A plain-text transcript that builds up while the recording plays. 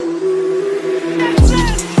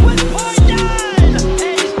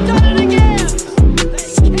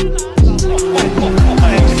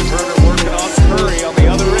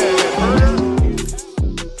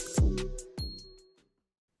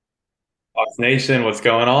Nation, what's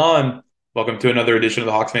going on? Welcome to another edition of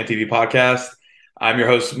the HawksFanTV podcast. I'm your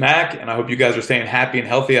host, Mac, and I hope you guys are staying happy and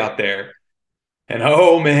healthy out there. And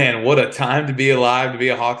oh man, what a time to be alive to be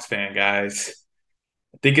a Hawks fan, guys.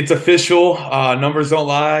 I think it's official. Numbers don't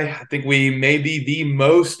lie. I think we may be the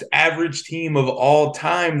most average team of all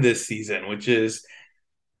time this season, which is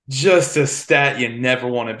just a stat you never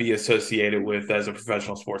want to be associated with as a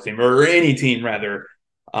professional sports team or any team, rather.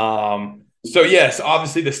 So yes,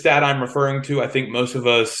 obviously the stat I'm referring to, I think most of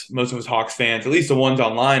us Hawks fans, at least the ones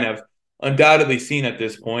online, have undoubtedly seen at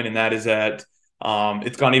this point, and that is that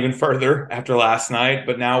it's gone even further after last night.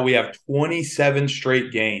 But now we have 27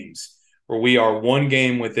 straight games where we are one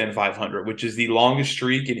game within 500, which is the longest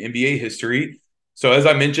streak in NBA history. So as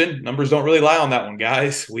I mentioned, numbers don't really lie on that one,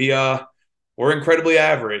 guys. We're incredibly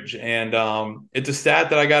average, and it's a stat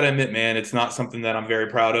that I got to admit, man, it's not something that I'm very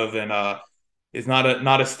proud of, and it's not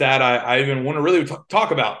a stat I even want to really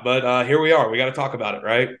talk about. But here we are. We got to talk about it,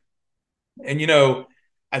 right? And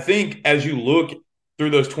I think as you look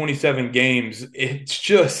through those 27 games, it's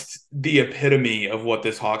just the epitome of what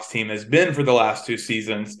this Hawks team has been for the last two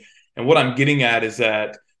seasons. And what I'm getting at is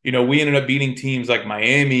that we ended up beating teams like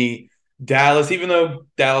Miami, Dallas, even though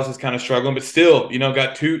Dallas is kind of struggling, but still,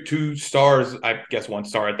 got two stars, I guess one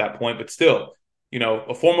star at that point, but still,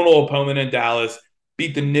 a formidable opponent in Dallas,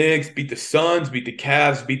 beat the Knicks, beat the Suns, beat the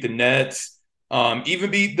Cavs, beat the Nets, even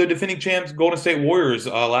beat the defending champs Golden State Warriors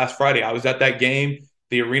last Friday. I was at that game.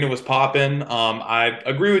 The arena was popping. I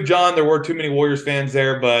agree with John. There were too many Warriors fans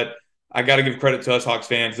there, but I got to give credit to us Hawks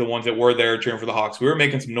fans, the ones that were there cheering for the Hawks. We were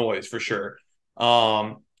making some noise for sure.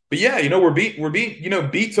 But yeah,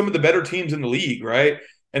 beat some of the better teams in the league, right?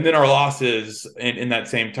 And then our losses in that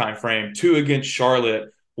same time frame: two against Charlotte,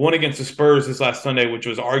 one against the Spurs this last Sunday, which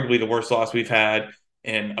was arguably the worst loss we've had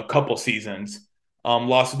in a couple seasons.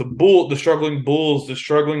 Lost to the struggling Bulls, the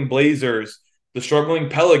struggling Blazers, the struggling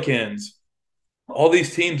Pelicans. All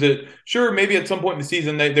these teams that, sure, maybe at some point in the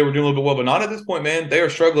season they were doing a little bit well, but not at this point, man. They are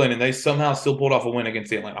struggling, and they somehow still pulled off a win against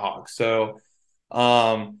the Atlanta Hawks. So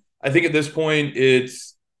I think at this point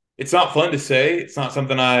it's not fun to say. It's not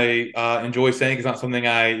something I enjoy saying. It's not something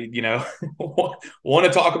I want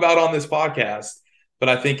to talk about on this podcast. But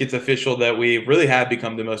I think it's official that we really have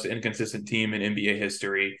become the most inconsistent team in NBA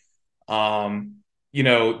history.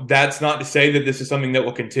 That's not to say that this is something that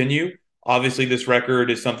will continue. Obviously, this record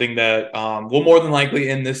is something that will more than likely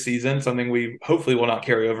end this season, something we hopefully will not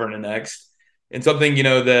carry over into next, and something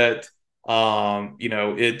that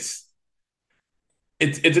it's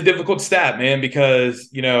a difficult stat, man, because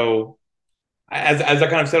as I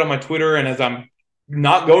kind of said on my Twitter, and as I'm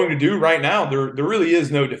not going to do right now, there really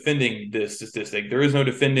is no defending this statistic. There is no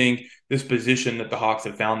defending this position that the Hawks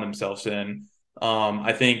have found themselves in.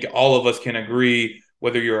 I think all of us can agree,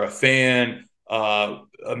 whether you're a fan, a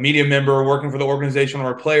media member working for the organization,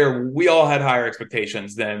 or a player, we all had higher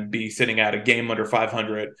expectations than be sitting at a game under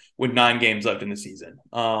 500 with 9 games left in the season.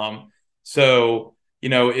 So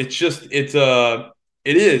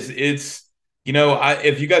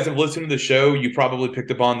if you guys have listened to the show, you probably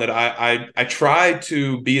picked up on that. I try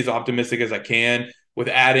to be as optimistic as I can with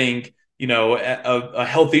adding, a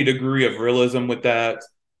healthy degree of realism with that.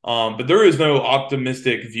 But there is no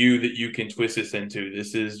optimistic view that you can twist this into.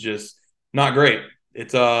 This is just not great.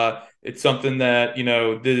 It's something that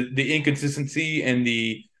the inconsistency and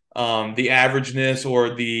the averageness,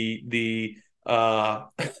 or the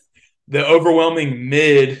overwhelming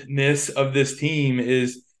midness of this team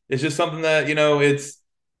is just something that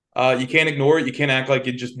you can't ignore it. You can't act like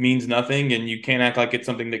it just means nothing, and you can't act like it's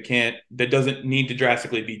something that doesn't need to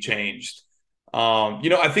drastically be changed.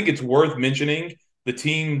 I think it's worth mentioning the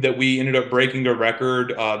team that we ended up breaking their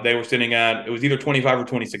record. They were sitting at, it was either 25 or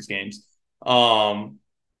 26 games.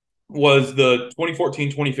 Was the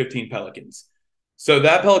 2014-2015 Pelicans. So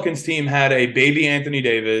that Pelicans team had a baby Anthony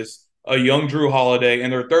Davis, a young Drew Holiday,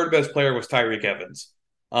 and their third best player was Tyreek Evans.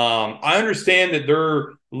 I understand that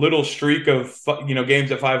their little streak of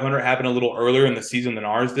games at 500 happened a little earlier in the season than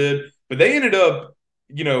ours did, but they ended up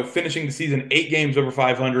finishing the season 8 games over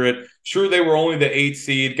 500. Sure, they were only the 8th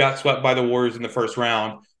seed, got swept by the Warriors in the first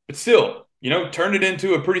round, but still, turned it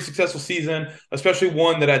into a pretty successful season, especially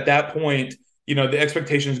one that at that point, the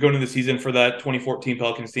expectations going into the season for that 2014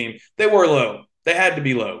 Pelicans team, they were low. They had to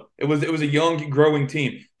be low. It was a young, growing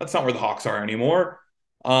team. That's not where the Hawks are anymore.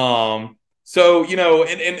 So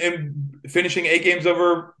and finishing 8 games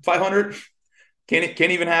over 500 can't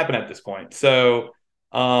even happen at this point. So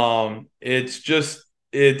it's just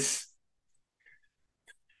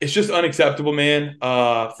unacceptable, man.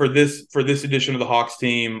 For this edition of the Hawks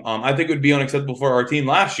team, I think it would be unacceptable for our team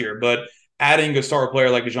last year. But adding a star player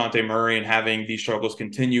like DeJounte Murray and having these struggles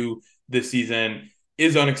continue this season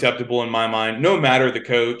is unacceptable in my mind, no matter the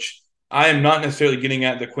coach. I am not necessarily getting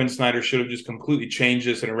at that Quin Snyder should have just completely changed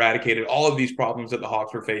this and eradicated all of these problems that the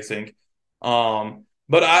Hawks were facing.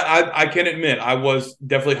 But I can admit I was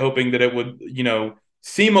definitely hoping that it would,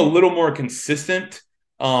 seem a little more consistent.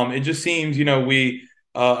 It just seems, we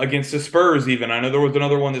against the Spurs even. I know there was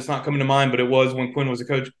another one that's not coming to mind, but it was when Quin was a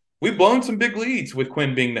coach. We've blown some big leads with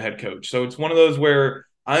Quin being the head coach. So it's one of those where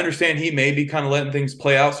I understand he may be kind of letting things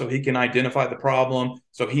play out so he can identify the problem,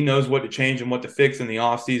 so he knows what to change and what to fix in the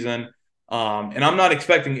offseason. And I'm not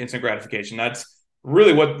expecting instant gratification. That's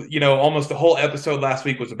really what, almost the whole episode last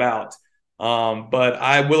week was about. But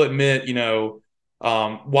I will admit,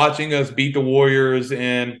 watching us beat the Warriors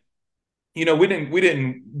and, we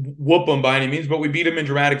didn't whoop them by any means, but we beat them in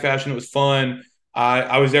dramatic fashion. It was fun.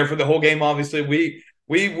 I was there for the whole game. Obviously, we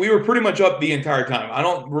were pretty much up the entire time. I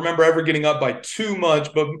don't remember ever getting up by too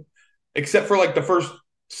much, but except for like the first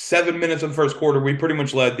 7 minutes of the first quarter, we pretty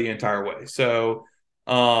much led the entire way. So,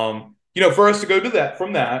 for us to go to that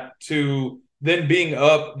from that to then being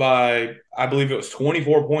up by, I believe it was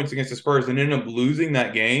 24 points against the Spurs and ended up losing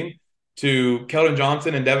that game to Keldon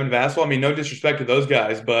Johnson and Devin Vassell. I mean, no disrespect to those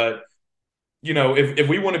guys, but if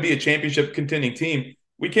we want to be a championship contending team,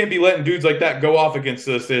 we can't be letting dudes like that go off against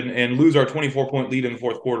us and lose our 24-point lead in the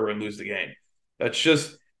fourth quarter and lose the game. It's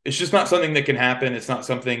just not something that can happen. It's not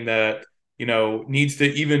something that, needs to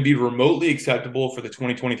even be remotely acceptable for the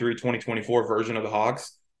 2023-2024 version of the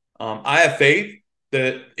Hawks. I have faith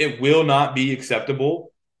that it will not be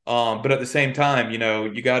acceptable. But at the same time,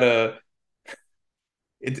 you gotta,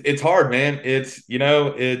 it's hard, man.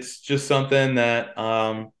 It's just something that,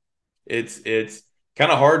 it's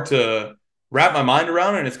kind of hard to wrap my mind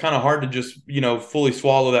around, and it's kind of hard to just fully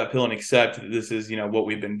swallow that pill and accept that this is what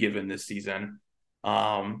we've been given this season.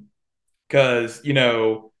 Because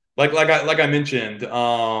like I mentioned,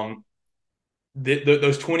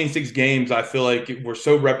 those 26 games I feel like were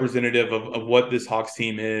so representative of what this Hawks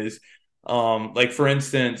team is. Like for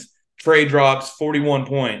instance, Trey drops 41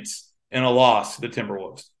 points in a loss to the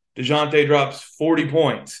Timberwolves. DeJounte drops 40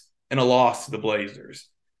 points in a loss to the Blazers.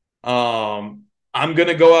 I'm going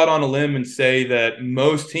to go out on a limb and say that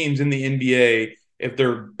most teams in the NBA, if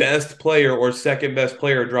their best player or second best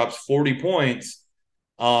player drops 40 points,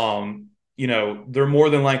 they're more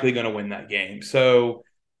than likely going to win that game. So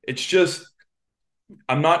it's just,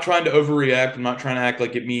 I'm not trying to overreact. I'm not trying to act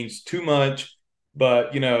like it means too much,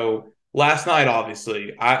 but last night,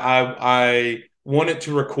 obviously, I wanted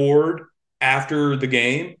to record after the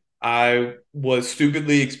game. I was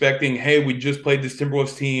stupidly expecting, hey, we just played this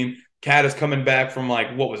Timberwolves team. Cat is coming back from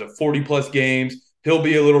 40-plus games. He'll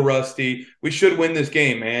be a little rusty. We should win this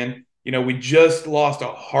game, man. We just lost a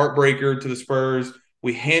heartbreaker to the Spurs.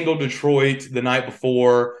 We handled Detroit the night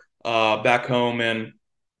before back home. And,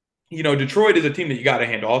 Detroit is a team that you got to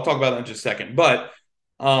handle. I'll talk about that in just a second. But,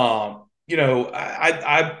 I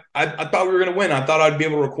thought we were going to win. I thought I'd be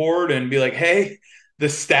able to record and be like, hey, the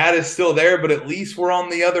stat is still there, but at least we're on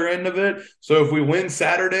the other end of it. So if we win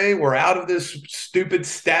Saturday, we're out of this stupid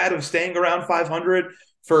stat of staying around 500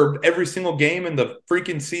 for every single game in the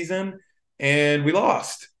freaking season. And we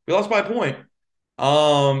lost. We lost by a point.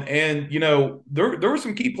 And there were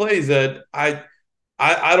some key plays that I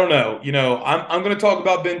don't know. I'm going to talk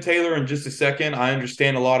about Ben Taylor in just a second. I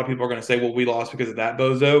understand a lot of people are going to say, well, we lost because of that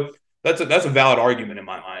bozo. That's a valid argument in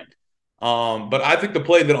my mind. But I think the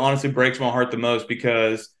play that honestly breaks my heart the most,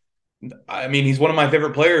 because I mean, he's one of my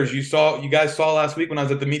favorite players. You guys saw last week when I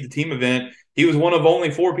was at the Meet the Team event, he was one of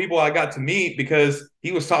only 4 people I got to meet because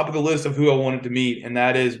he was top of the list of who I wanted to meet, and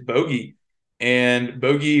that is Bogey. And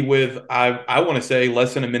Bogey, with I want to say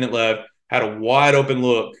less than a minute left, had a wide open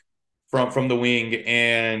look from the wing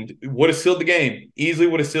and would have sealed the game. Easily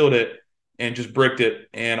would have sealed it and just bricked it.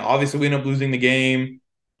 And obviously we ended up losing the game.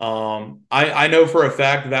 I know for a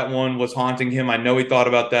fact that one was haunting him. I know he thought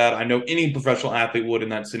about that. I know any professional athlete would in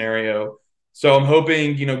that scenario. So I'm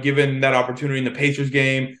hoping, given that opportunity in the Pacers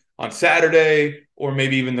game on Saturday, or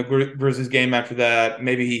maybe even the Grizzlies game after that,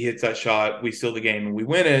 maybe he hits that shot, we seal the game and we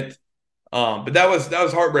win it. But that was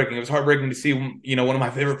heartbreaking. It was heartbreaking to see, one of my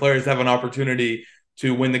favorite players have an opportunity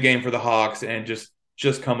to win the game for the Hawks and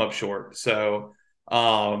just come up short. So,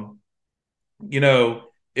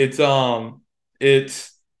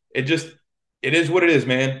 it is what it is,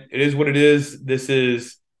 man. It is what it is. This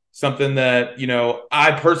is something that,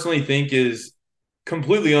 I personally think is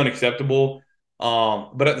completely unacceptable.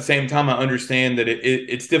 But at the same time, I understand that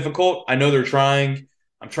it's difficult. I know they're trying.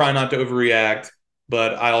 I'm trying not to overreact,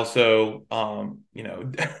 but I also,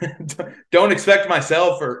 don't expect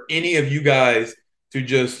myself or any of you guys to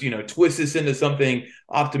just, twist this into something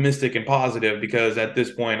optimistic and positive, because at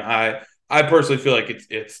this point, I personally feel like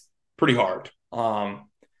it's pretty hard.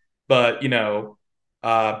 But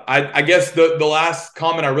I guess the last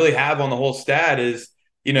comment I really have on the whole stat is,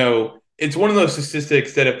 it's one of those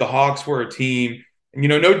statistics that if the Hawks were a team, and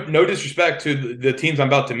no disrespect to the teams I'm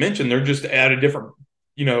about to mention, they're just at a different,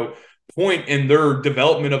 you know, point in their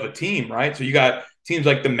development of a team, right? So you got teams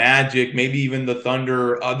like the Magic, maybe even the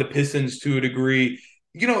Thunder, the Pistons to a degree.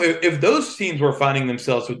 If those teams were finding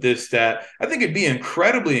themselves with this stat, I think it'd be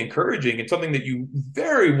incredibly encouraging and something that you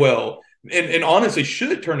very well and honestly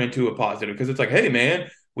should turn into a positive, because it's like, hey, man,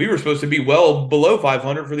 we were supposed to be well below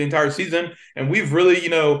 500 for the entire season, and we've really,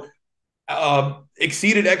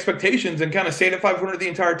 exceeded expectations and kind of stayed at 500 the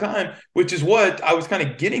entire time, which is what I was kind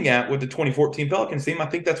of getting at with the 2014 Pelicans team. I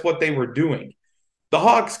think that's what they were doing. The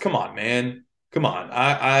Hawks, come on, man, come on.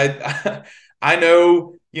 I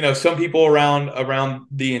know, some people around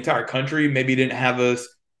the entire country maybe didn't have us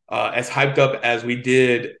as hyped up as we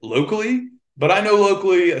did locally, but I know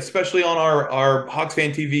locally, especially on our Hawks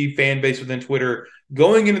Fan TV fan base within Twitter,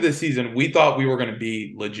 going into the season, we thought we were going to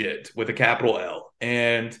be legit with a capital L,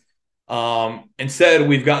 and instead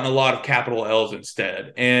we've gotten a lot of capital L's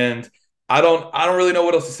instead, and I don't really know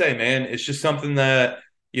what else to say, man. It's just something that,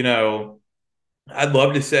 you know I'd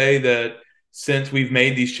love to say that since we've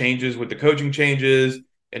made these changes with the coaching changes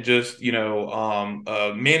and just,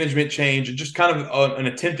 management change and just kind of an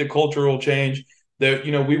attempt at cultural change, that,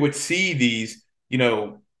 we would see these,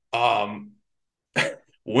 um,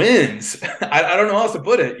 wins. I don't know how else to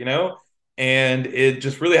put it, and it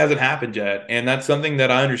just really hasn't happened yet. And that's something that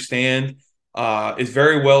I understand is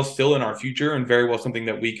very well still in our future and very well something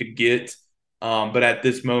that we could get. But at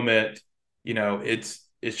this moment, it's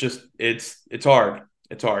just it's hard.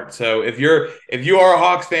 It's hard. So if you are a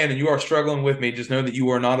Hawks fan and you are struggling with me, just know that you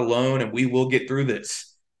are not alone, and we will get through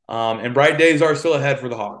this. And bright days are still ahead for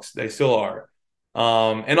the Hawks. They still are.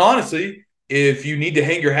 And honestly, if you need to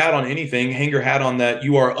hang your hat on anything, hang your hat on that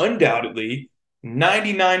you are undoubtedly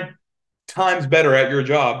 99 times better at your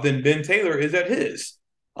job than Ben Taylor is at his.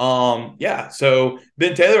 Yeah. So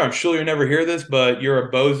Ben Taylor, I'm sure you'll never hear this, but you're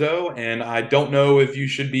a bozo, and I don't know if you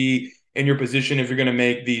should be in your position if you're going to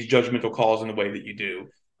make these judgmental calls in the way that you do.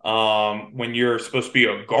 When you're supposed to be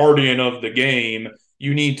a guardian of the game,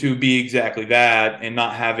 you need to be exactly that and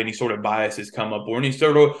not have any sort of biases come up or any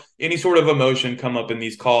sort of emotion come up in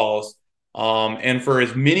these calls. And for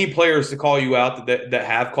as many players to call you out that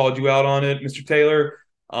have called you out on it, Mr. Taylor,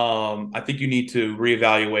 I think you need to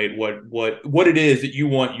reevaluate what it is that you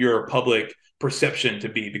want your public perception to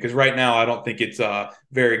be, because right now I don't think it's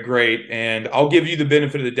very great. And I'll give you the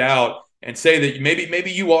benefit of the doubt and say that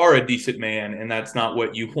maybe you are a decent man and that's not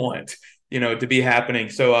what you want, to be happening.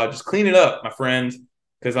 So just clean it up, my friend,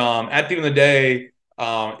 because at the end of the day,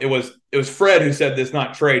 it was Fred who said this,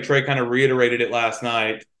 not Trey. Trey kind of reiterated it last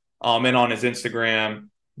night and on his Instagram.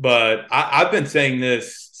 But I've been saying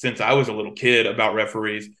this since I was a little kid about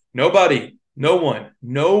referees. Nobody, no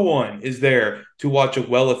one is there to watch a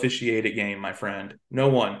well officiated game, my friend. No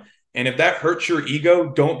one. And if that hurts your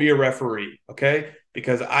ego, don't be a referee, okay?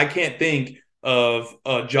 Because I can't think of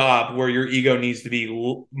a job where your ego needs to be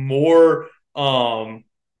more uh,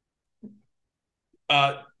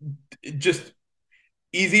 just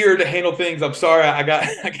easier to handle things. I'm sorry, I got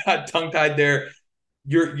I got tongue tied there.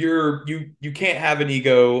 You can't have an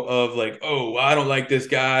ego of like, oh, I don't like this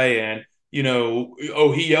guy, and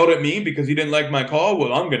oh, he yelled at me because he didn't like my call.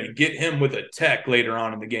 Well, I'm gonna get him with a tech later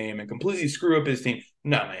on in the game and completely screw up his team.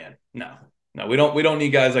 No, man, no, we don't need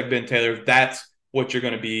guys like Ben Taylor. If that's what you're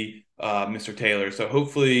gonna be, Mr. Taylor. So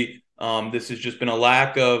hopefully, this has just been a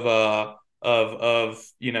lack of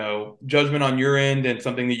judgment on your end, and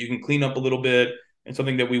something that you can clean up a little bit, and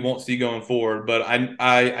something that we won't see going forward. But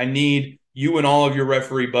I need you and all of your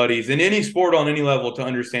referee buddies in any sport on any level to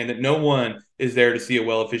understand that no one is there to see a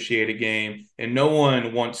well officiated game, and no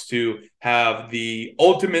one wants to have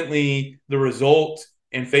ultimately the result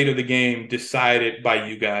and fate of the game decided by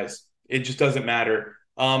you guys. It just doesn't matter.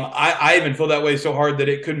 I even feel that way so hard that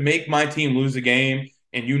it could make my team lose a game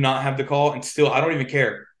and you not have the call, and still I don't even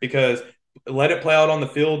care, because let it play out on the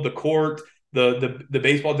field, the court, the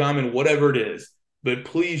baseball diamond, whatever it is. But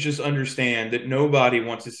please just understand that nobody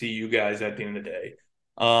wants to see you guys at the end of the day.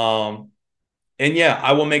 And yeah,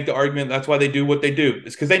 I will make the argument that's why they do what they do.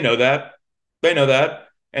 It's because they know that. They know that.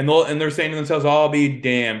 And they're saying to themselves, I'll be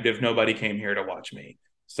damned if nobody came here to watch me.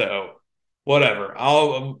 So whatever.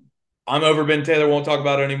 I'm over Ben Taylor, won't talk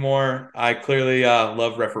about it anymore. I clearly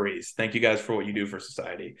love referees. Thank you guys for what you do for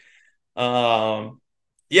society.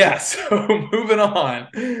 Yeah, so moving on.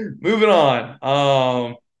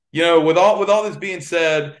 with all this being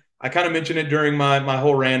said, I kind of mentioned it during my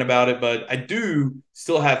whole rant about it, but I do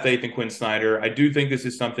still have faith in Quin Snyder. I do think this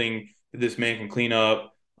is something that this man can clean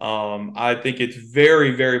up. I think it's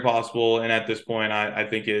very, very possible, and at this point, I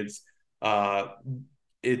think uh,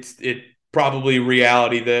 it probably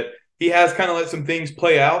reality that he has kind of let some things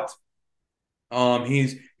play out.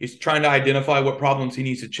 He's trying to identify what problems he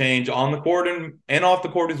needs to change on the court and off the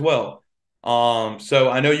court as well. So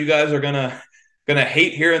I know you guys are gonna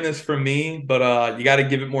hate hearing this from me, but you got to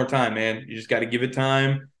give it more time, man. You just got to give it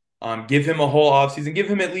time. Give him a whole offseason. Give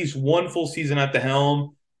him at least one full season at the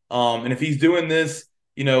helm. And if he's doing this,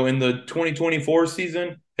 in the 2024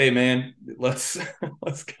 season, hey man, let's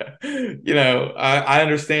let's go. I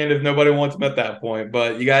understand if nobody wants him at that point,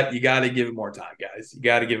 but you got to give him more time, guys. You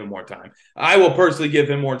got to give him more time. I will personally give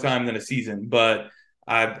him more time than a season, but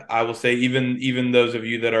I will say even those of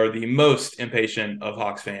you that are the most impatient of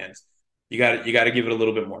Hawks fans, you got to give it a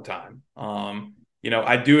little bit more time.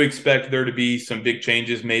 I do expect there to be some big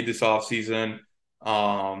changes made this offseason.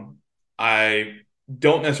 I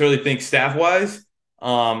don't necessarily think staff wise.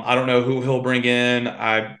 I don't know who he'll bring in.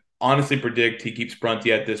 I honestly predict he keeps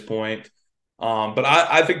Brunty at this point. But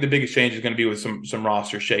I think the biggest change is going to be with some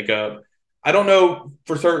roster shakeup. I don't know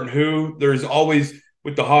for certain who. There's always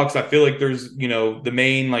with the Hawks. I feel like there's the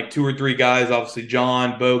main like two or three guys. Obviously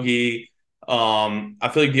John Bogey. I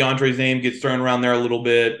feel like DeAndre's name gets thrown around there a little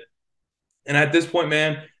bit. And at this point,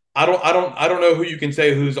 man, I don't know who you can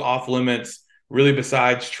say who's off limits really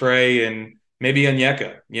besides Trey and maybe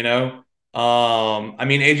Onyeka. I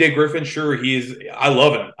mean AJ Griffin, sure, I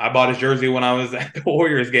love him. I bought his jersey when I was at the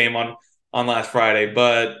Warriors game on last Friday,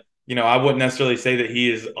 but I wouldn't necessarily say that he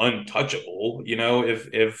is untouchable.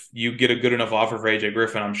 If you get a good enough offer for AJ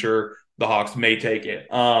Griffin, I'm sure the Hawks may take it.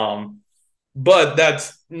 But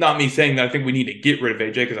that's not me saying that I think we need to get rid of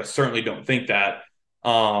AJ because I certainly don't think that.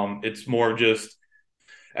 It's more just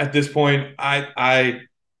at this point, I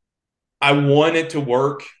want it to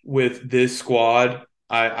work with this squad.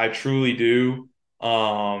 I truly do.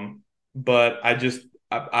 But I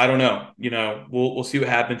don't know. We'll see what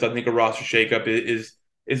happens. I think a roster shakeup is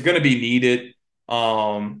going to be needed.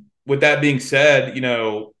 With that being said,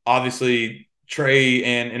 obviously Trey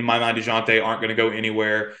and in my mind DeJounte aren't going to go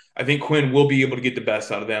anywhere. I think Quinn will be able to get the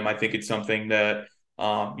best out of them. I think it's something that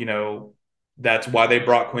that's why they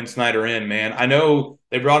brought Quin Snyder in, man. I know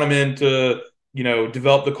they brought him in to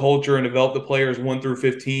develop the culture and develop the players 1 through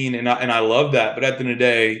 15. And I love that. But at the end of the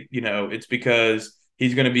day, it's because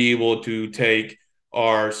he's going to be able to take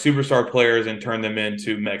our superstar players and turn them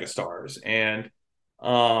into megastars. And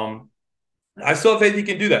I still have faith he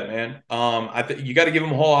can do that, man. I think you got to give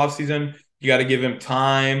him a whole offseason. You got to give him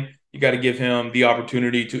time. You got to give him the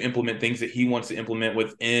opportunity to implement things that he wants to implement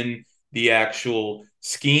within the actual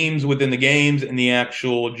schemes within the games and the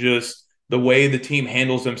actual just the way the team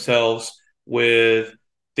handles themselves with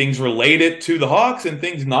things related to the Hawks and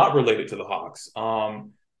things not related to the Hawks.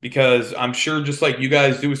 Because I'm sure just like you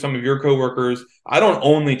guys do with some of your coworkers, I don't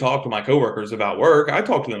only talk to my coworkers about work. I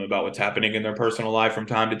talk to them about what's happening in their personal life from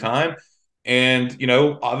time to time. And,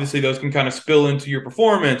 obviously those can kind of spill into your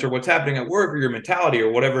performance or what's happening at work or your mentality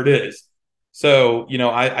or whatever it is. So,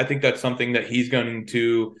 I think that's something that he's going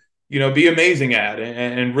to, be amazing at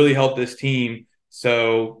and really help this team.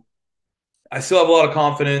 So I still have a lot of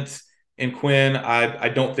confidence in Quinn. I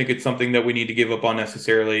don't think it's something that we need to give up on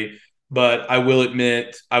necessarily, but I will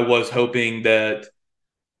admit I was hoping that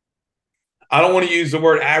I don't want to use the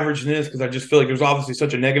word averageness because I just feel like there's obviously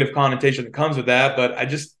such a negative connotation that comes with that, but I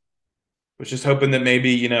just was just hoping that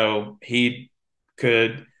maybe, he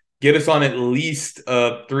could get us on at least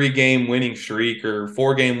a 3-game winning streak or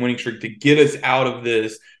 4-game winning streak to get us out of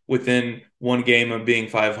this within one game of being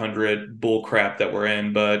 500 bull crap that we're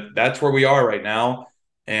in. But that's where we are right now.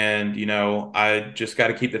 And, I just got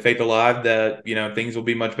to keep the faith alive that, things will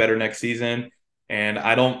be much better next season. And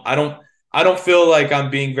I don't feel like I'm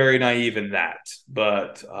being very naive in that,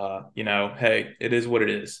 but, hey, it is what it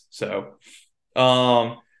is. So,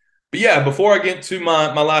 but yeah, before I get to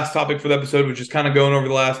my last topic for the episode, which is kind of going over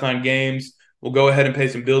the last 9 games, we'll go ahead and pay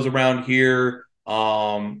some bills around here.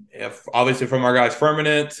 If obviously from our guys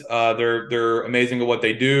Firmament, they're amazing at what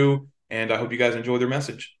they do, and I hope you guys enjoy their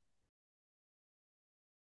message.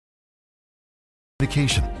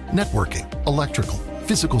 Communication, networking, electrical,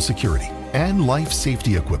 physical security, and life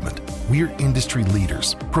safety equipment. We're industry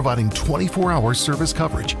leaders, providing 24-hour service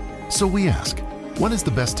coverage. So we ask, when is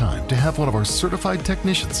the best time to have one of our certified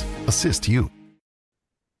technicians assist you?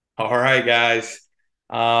 All right, guys.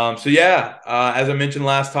 As I mentioned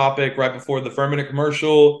last topic, right before the Firmament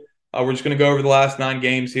commercial, we're just going to go over the last 9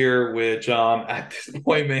 games here, which at this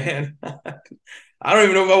point, man, I don't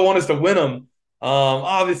even know if I want us to win them.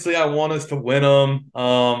 Obviously, I want us to win them.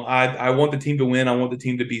 I want the team to win. I want the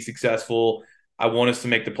team to be successful. I want us to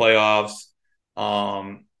make the playoffs.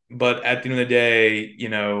 But at the end of the day,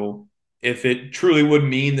 if it truly would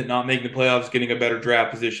mean that not making the playoffs, getting a better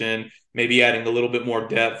draft position, maybe adding a little bit more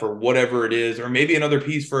depth or whatever it is, or maybe another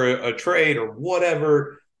piece for a trade or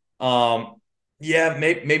whatever. Um, yeah,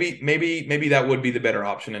 maybe that would be the better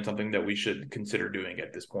option and something that we should consider doing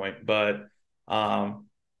at this point. But um,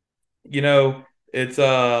 you know, it's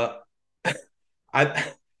I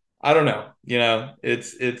I don't know.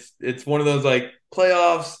 It's one of those like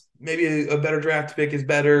playoffs. Maybe a better draft pick is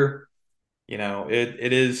better.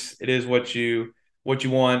 It is what you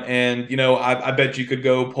want. And I bet you could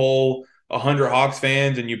go poll 100 Hawks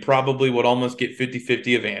fans and you probably would almost get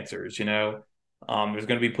 50-50 of answers. There's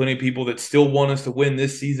going to be plenty of people that still want us to win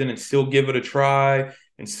this season and still give it a try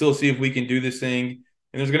and still see if we can do this thing.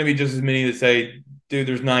 And there's going to be just as many that say, dude,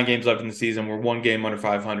 there's 9 games left in the season. We're one game under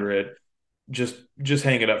 500. Just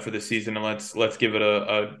hang it up for this season and let's give it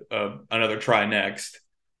a another try next.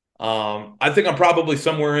 I think I'm probably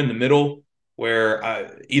somewhere in the middle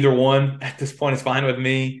where either one at this point is fine with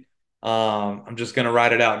me. I'm just gonna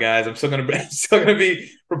ride it out, guys. I'm still gonna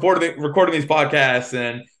be recording these podcasts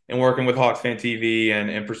and working with HawksFanTV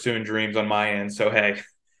and pursuing dreams on my end. So hey,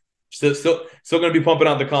 still going to be pumping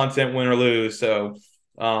out the content, win or lose. So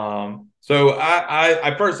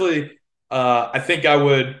I personally, I think I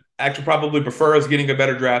would actually probably prefer us getting a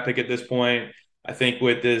better draft pick at this point. I think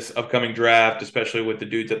with this upcoming draft, especially with the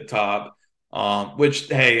dudes at the top, which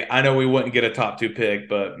hey, I know we wouldn't get a top 2 pick,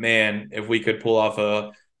 but man, if we could pull off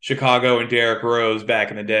a Chicago and Derrick Rose back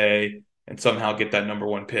in the day and somehow get that number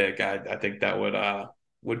 1 pick, I think that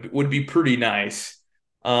would be pretty nice.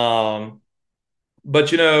 But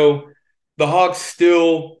the Hawks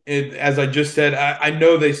still, as I just said, I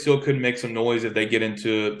know they still could make some noise if they get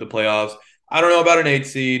into the playoffs. I don't know about an 8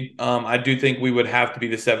 seed. I do think we would have to be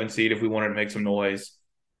the 7 seed if we wanted to make some noise.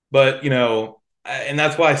 But and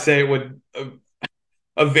that's why I say it with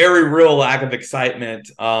a very real lack of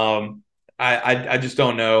excitement. I just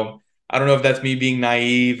don't know. I don't know if that's me being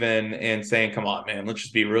naive and saying, "Come on, man, let's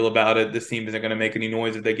just be real about it. This team isn't going to make any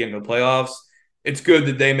noise if they get into the playoffs." It's good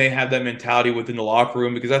that they may have that mentality within the locker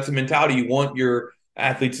room because that's a mentality you want your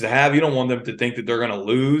athletes to have. You don't want them to think that they're going to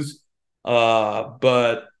lose.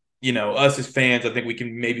 But us as fans, I think we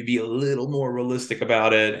can maybe be a little more realistic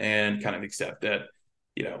about it and kind of accept that,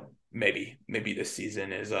 maybe this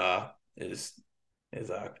season is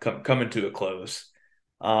coming to a close.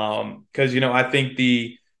 Because I think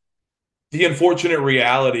the unfortunate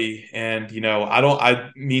reality, and I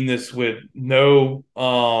mean this with no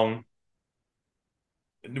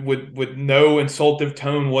insultive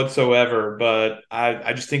tone whatsoever, but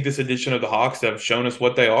I just think this edition of the Hawks have shown us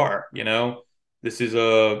what they are. This is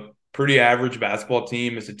a pretty average basketball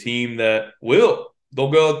team. It's a team that they'll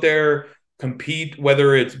go out there, compete,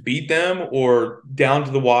 whether it's beat them or down to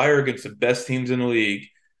the wire against the best teams in the league.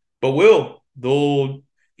 But they'll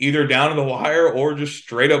either down to the wire or just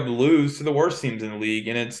straight up lose to the worst teams in the league.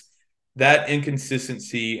 And it's that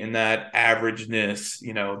inconsistency and that averageness,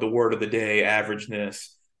 the word of the day, averageness.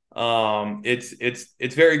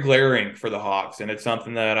 It's very glaring for the Hawks, and it's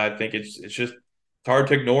something that I think it's hard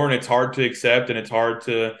to ignore and it's hard to accept and it's hard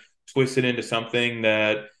to twist it into something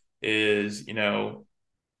that is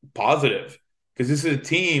positive, because this is a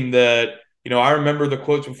team that I remember the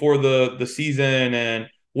quotes before the season and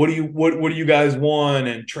what do you guys want,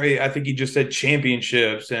 and Trey, I think he just said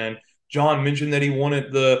championships, and John mentioned that he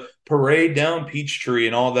wanted the parade down Peachtree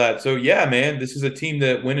and all that. So yeah, man, this is a team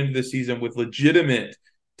that went into the season with legitimate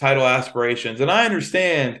title aspirations, and I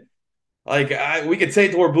understand. Like we could say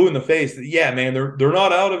it till we're blue in the face. That, yeah, man, they're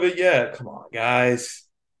not out of it yet. Come on, guys,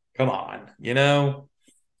 come on.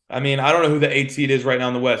 I mean, I don't know who the 8 seed is right now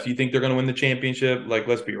in the West. You think they're going to win the championship? Like,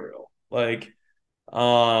 let's be real. Like,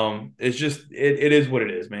 it's just it is what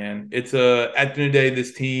it is, man. It's at the end of the day,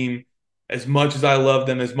 this team, as much as I love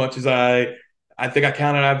them, as much as I think I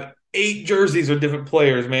counted, I have 8 jerseys with different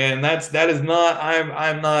players, man. That is not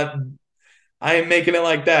I'm not I ain't making it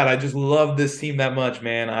like that. I just love this team that much,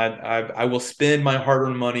 man. I will spend my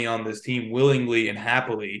hard-earned money on this team willingly and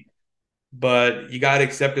happily. But you got to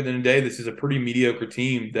accept at the end of the day, this is a pretty mediocre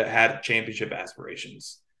team that had championship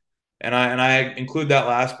aspirations. And I include that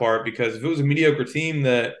last part because if it was a mediocre team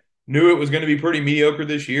that knew it was going to be pretty mediocre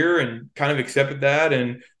this year and kind of accepted that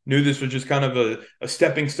and knew this was just kind of a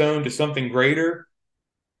stepping stone to something greater,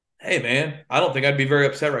 hey, man, I don't think I'd be very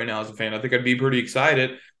upset right now as a fan. I think I'd be pretty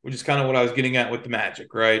excited, which is kind of what I was getting at with the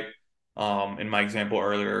Magic, right? In my example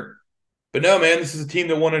earlier. But no, man, this is a team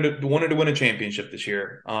that wanted to win a championship this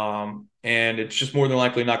year. And it's just more than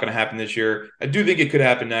likely not going to happen this year. I do think it could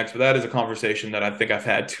happen next, but that is a conversation that I think I've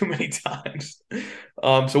had too many times.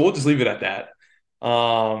 So we'll just leave it at that.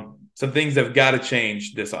 Some things have got to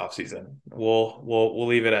change this offseason. We'll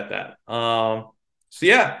leave it at that. So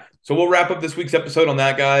yeah, so we'll wrap up this week's episode on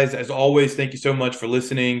that, guys. As always, thank you so much for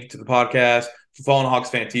listening to the podcast, for following Hawks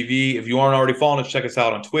Fan TV. If you aren't already following us, check us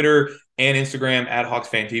out on Twitter and Instagram at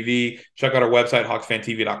HawksFanTV. Check out our website,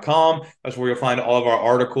 HawksFanTV.com. That's where you'll find all of our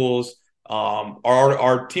articles.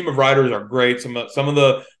 Our team of writers are great. Some of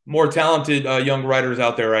the more talented young writers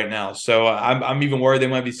out there right now. So I'm even worried they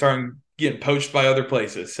might be getting poached by other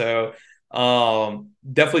places. So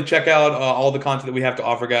definitely check out all the content that we have to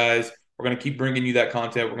offer, guys. We're going to keep bringing you that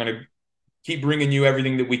content. We're going to keep bringing you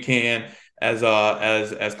everything that we can as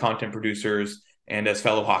content producers and as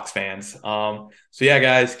fellow Hawks fans. So yeah,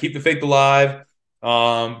 guys, keep the faith alive.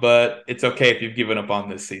 But it's okay if you've given up on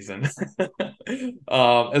this season.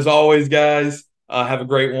 As always, guys, have a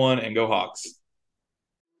great one and go Hawks.